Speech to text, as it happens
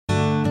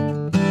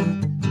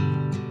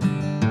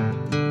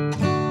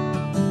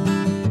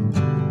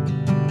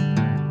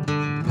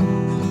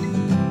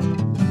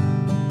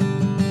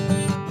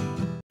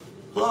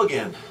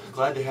again.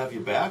 Glad to have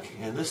you back,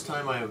 and this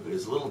time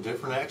is a little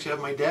different. I actually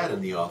have my dad in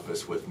the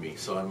office with me,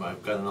 so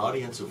I've got an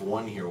audience of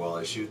one here while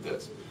I shoot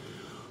this.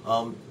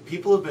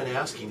 People have been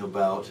asking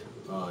about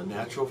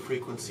natural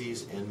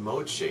frequencies and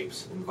mode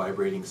shapes in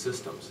vibrating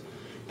systems.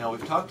 Now,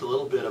 we've talked a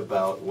little bit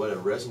about what a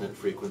resonant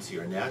frequency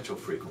or natural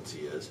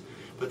frequency is,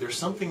 but there's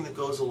something that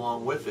goes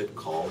along with it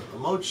called a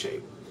mode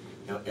shape.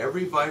 Now,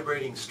 every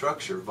vibrating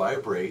structure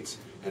vibrates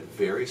at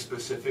very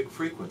specific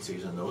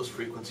frequencies, and those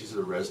frequencies are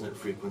the resonant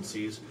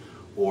frequencies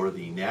or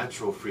the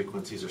natural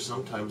frequencies, or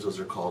sometimes those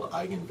are called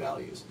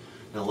eigenvalues.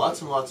 Now,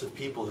 lots and lots of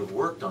people have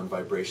worked on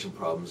vibration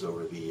problems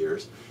over the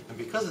years, and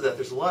because of that,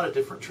 there's a lot of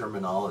different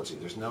terminology.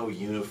 There's no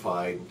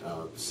unified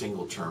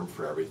single term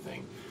for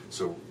everything.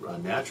 So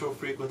natural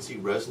frequency,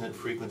 resonant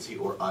frequency,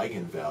 or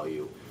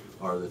eigenvalue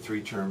are the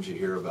three terms you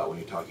hear about when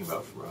you're talking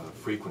about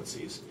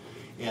frequencies.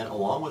 And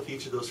along with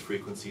each of those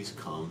frequencies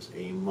comes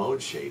a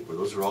mode shape, or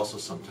those are also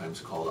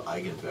sometimes called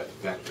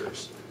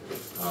eigenvectors.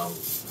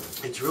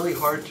 It's really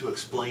hard to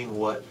explain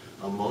what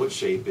a mode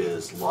shape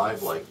is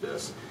live like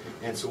this.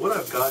 And so what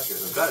I've got here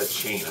is I've got a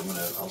chain.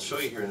 I'll show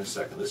you here in a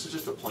second. This is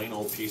just a plain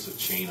old piece of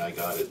chain I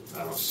got at, I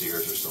don't know,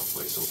 Sears or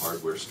someplace, some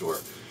hardware store.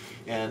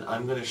 And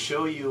I'm going to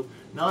show you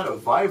not a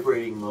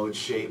vibrating mode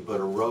shape,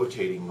 but a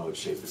rotating mode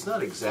shape. It's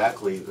not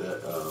exactly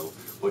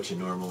what you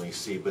normally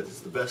see, but it's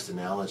the best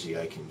analogy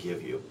I can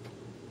give you.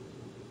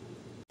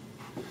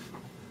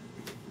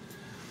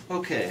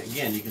 Okay,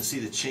 again, you can see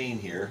the chain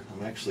here.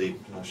 I'm actually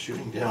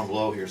shooting down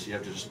low here, so you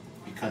have to just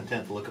be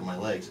content to look at my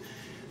legs.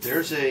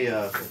 There's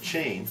a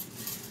chain,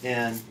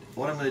 and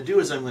what I'm going to do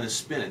is I'm going to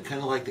spin it, kind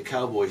of like the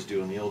cowboys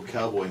do in the old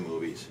cowboy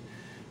movies.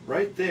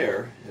 Right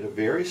there, at a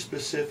very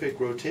specific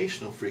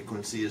rotational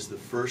frequency, is the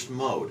first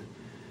mode.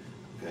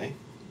 Okay,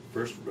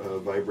 first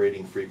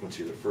vibrating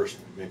frequency, the first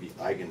maybe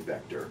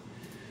eigenvector.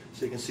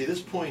 So you can see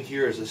this point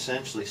here is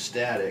essentially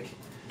static.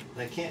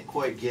 And I can't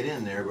quite get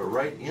in there, but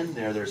right in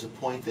there there's a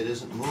point that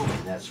isn't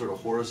moving, that sort of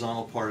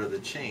horizontal part of the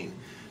chain.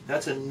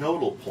 That's a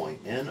nodal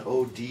point,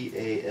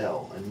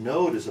 N-O-D-A-L. A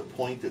node is a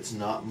point that's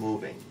not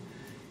moving.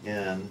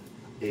 And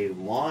a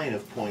line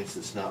of points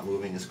that's not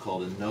moving is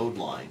called a node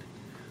line.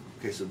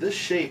 Okay, so this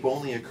shape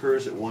only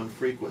occurs at one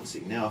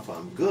frequency. Now, if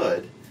I'm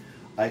good,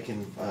 I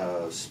can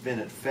spin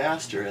it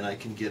faster and I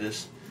can get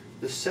us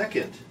the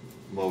second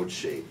mode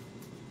shape.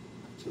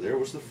 So there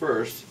was the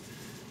first.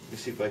 Let me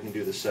see if I can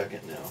do the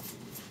second now.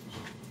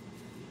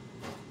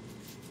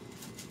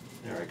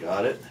 There, I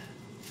got it.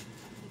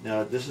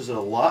 Now, this is a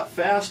lot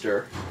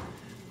faster.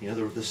 You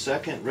know, the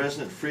second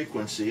resonant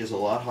frequency is a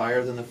lot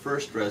higher than the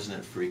first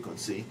resonant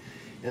frequency.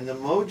 And the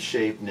mode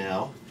shape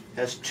now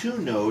has two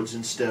nodes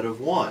instead of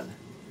one.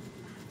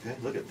 Okay,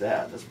 look at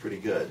that. That's pretty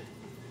good.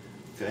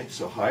 Okay,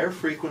 so higher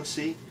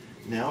frequency.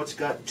 Now it's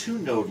got two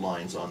node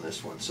lines on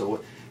this one.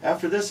 So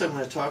after this, I'm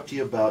going to talk to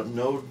you about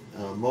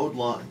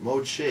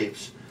mode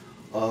shapes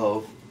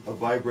of a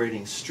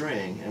vibrating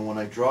string, and when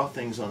I draw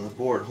things on the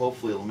board,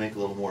 hopefully it'll make a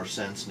little more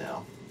sense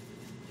now.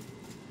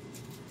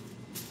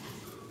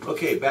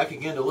 Okay, back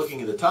again to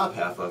looking at the top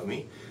half of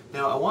me.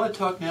 Now I want to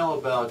talk now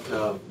about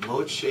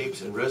mode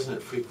shapes and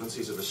resonant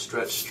frequencies of a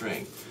stretched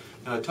string.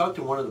 Now I talked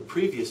in one of the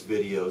previous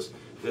videos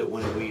that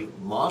when we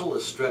model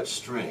a stretched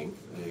string,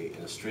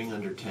 a string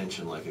under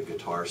tension like a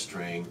guitar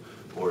string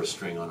or a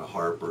string on a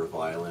harp or a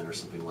violin or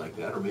something like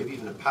that, or maybe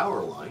even a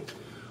power line,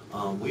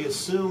 we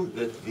assume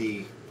that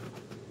the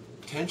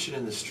tension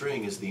in the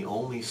string is the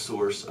only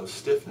source of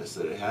stiffness,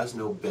 that it has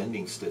no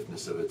bending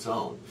stiffness of its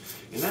own.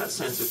 In that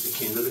sense, it's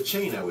akin to the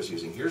chain I was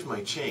using. Here's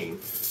my chain.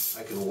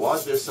 I can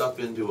wad this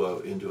up into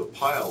a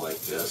pile like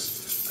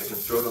this. I can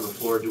throw it on the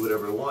floor, do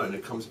whatever I want, and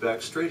it comes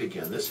back straight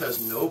again. This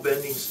has no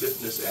bending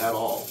stiffness at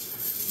all.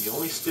 The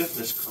only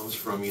stiffness comes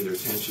from either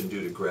tension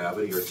due to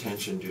gravity or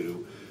tension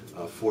due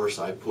to force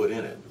I put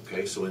in it.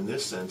 Okay, so in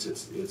this sense,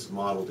 it's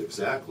modeled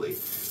exactly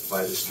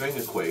by the string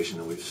equation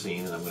that we've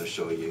seen, and I'm going to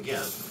show you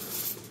again.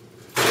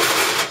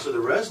 So the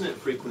resonant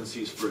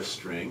frequencies for a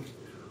string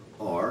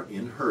are,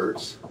 in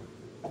hertz,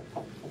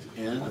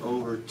 N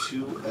over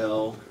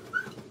 2L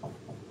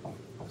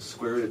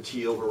square root of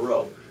T over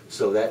rho.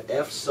 So that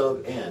F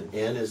sub N,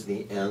 N is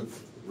the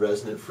nth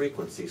resonant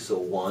frequency. So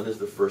 1 is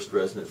the first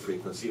resonant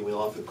frequency. We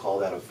often call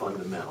that a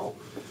fundamental.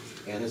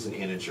 N is an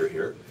integer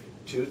here.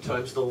 2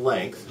 times the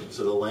length.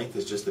 So the length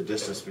is just the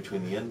distance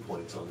between the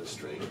endpoints on the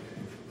string.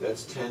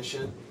 That's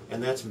tension,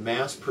 and that's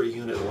mass per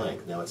unit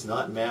length. Now, it's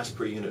not mass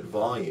per unit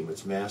volume,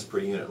 it's mass per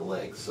unit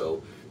length,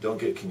 so don't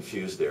get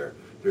confused there.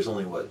 There's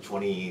only, what,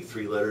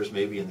 23 letters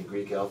maybe in the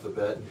Greek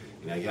alphabet?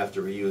 You know, you have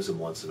to reuse them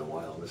once in a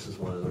while, and this is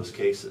one of those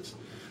cases.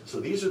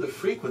 So these are the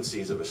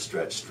frequencies of a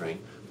stretched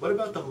string. What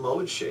about the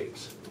mode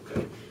shapes?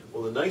 Okay.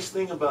 Well, the nice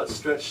thing about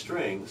stretched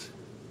strings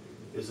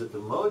is that the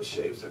mode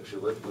shapes,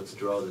 actually, let's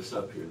draw this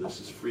up here.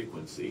 This is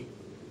frequency,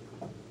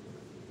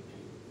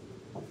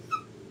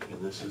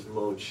 and this is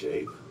mode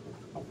shape.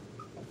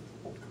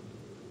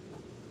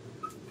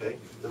 Okay.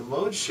 The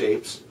mode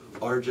shapes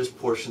are just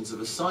portions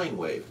of a sine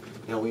wave.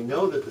 Now we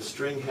know that the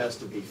string has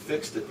to be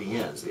fixed at the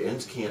ends. The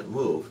ends can't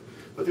move,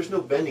 but there's no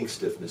bending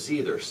stiffness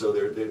either, so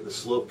the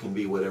slope can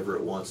be whatever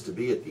it wants to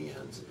be at the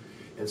ends.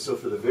 And so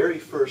for the very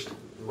first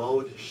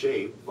mode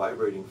shape,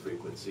 vibrating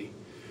frequency,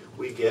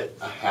 we get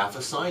a half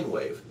a sine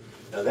wave.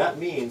 Now that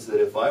means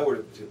that if I were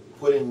to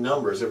put in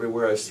numbers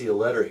everywhere I see a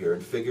letter here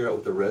and figure out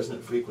what the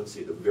resonant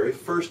frequency, the very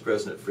first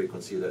resonant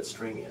frequency of that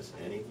string is,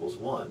 n equals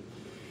 1,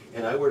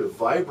 and I were to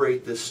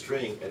vibrate this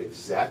string at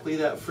exactly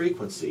that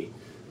frequency,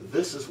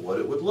 this is what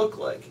it would look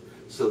like.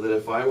 So that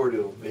if I were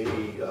to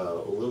maybe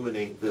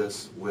illuminate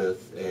this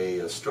with a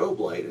strobe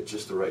light at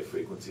just the right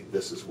frequency,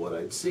 this is what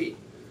I'd see.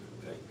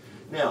 Okay.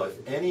 Now,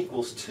 if n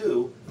equals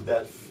 2,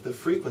 the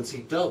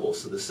frequency doubles.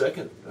 So the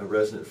second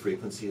resonant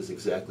frequency is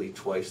exactly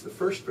twice the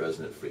first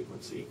resonant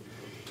frequency.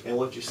 And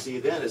what you see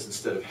then is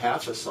instead of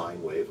half a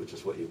sine wave, which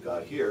is what you've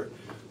got here,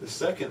 the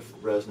second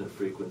resonant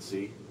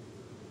frequency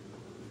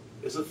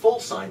is a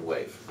full sine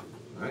wave.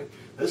 Right?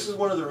 This is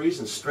one of the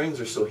reasons strings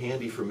are so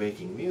handy for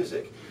making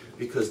music,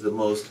 because the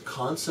most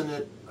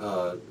consonant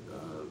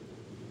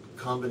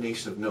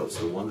combination of notes,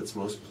 the one that's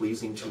most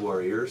pleasing to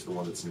our ears, the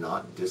one that's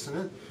not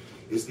dissonant,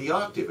 is the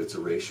octave. It's a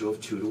ratio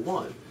of 2 to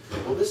 1.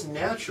 Well, this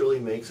naturally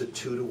makes a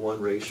 2 to 1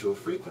 ratio of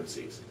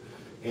frequencies.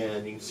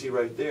 And you can see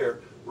right there,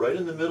 right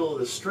in the middle of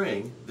the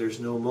string, there's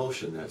no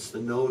motion. That's the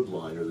node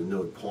line, or the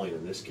node point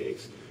in this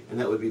case. And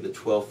that would be the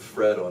 12th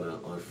fret on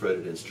a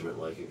fretted instrument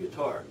like a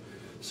guitar.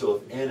 So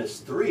if n is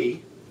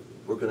 3,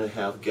 we're going to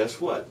have, guess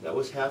what? That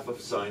was half a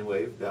sine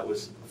wave. That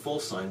was a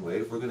full sine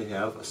wave. We're going to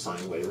have a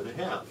sine wave and a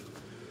half.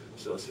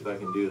 So let's see if I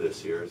can do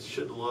this here. It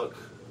should look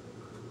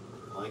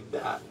like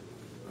that,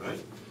 right?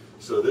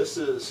 So this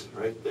is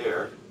right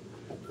there.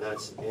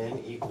 That's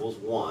n equals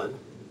 1.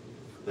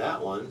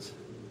 That one's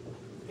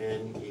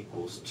n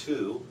equals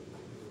 2.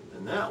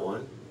 And that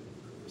one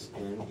is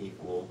n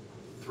equal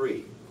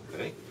 3.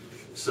 Okay?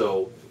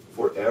 So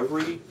for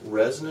every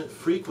resonant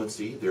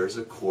frequency, there's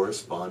a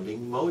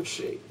corresponding mode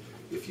shape.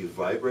 If you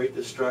vibrate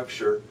the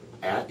structure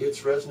at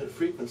its resonant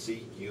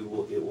frequency, it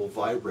will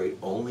vibrate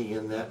only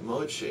in that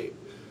mode shape.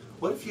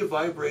 What if you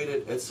vibrate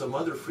it at some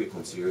other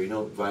frequency, or you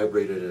don't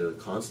vibrate it in a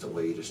constant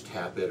way, you just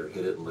tap it or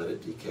hit it and let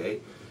it decay?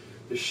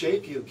 The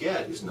shape you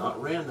get is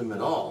not random at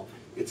all.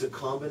 It's a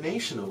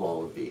combination of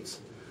all of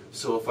these.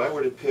 So if I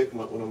were to pick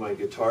one of my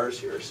guitars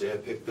here, say I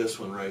pick this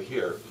one right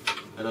here,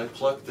 and I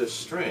pluck this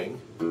string,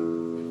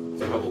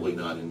 it's probably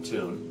not in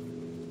tune,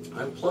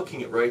 I'm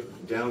plucking it right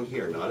down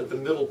here, not at the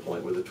middle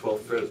point where the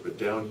 12th fret is, but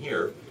down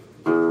here.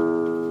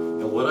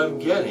 And what I'm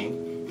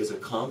getting is a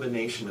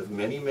combination of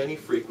many, many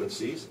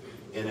frequencies.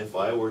 And if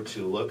I were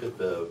to look at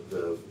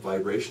the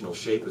vibrational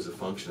shape as a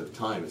function of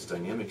time, its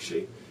dynamic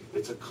shape,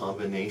 it's a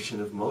combination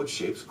of mode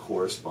shapes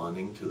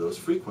corresponding to those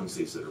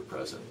frequencies that are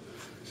present.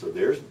 So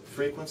there's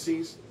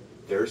frequencies,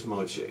 there's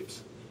mode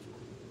shapes.